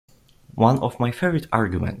One of my favorite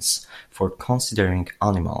arguments for considering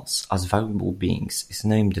animals as valuable beings is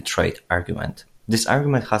named the trait argument. This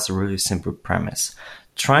argument has a really simple premise,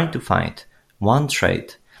 trying to find one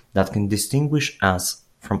trait that can distinguish us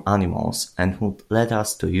from animals and would let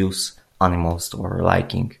us to use animals to our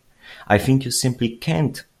liking. I think you simply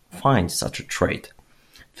can't find such a trait.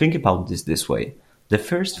 Think about this way. The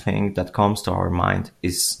first thing that comes to our mind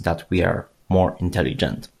is that we are more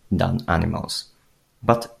intelligent than animals.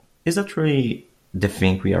 But is that really the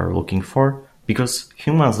thing we are looking for? Because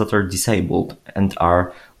humans that are disabled and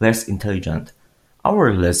are less intelligent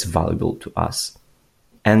are less valuable to us.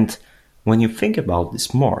 And when you think about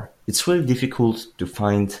this more, it's really difficult to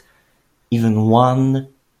find even one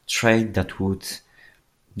trait that would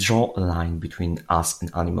draw a line between us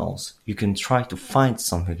and animals. You can try to find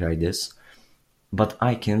something like this, but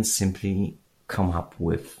I can simply come up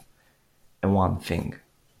with one thing.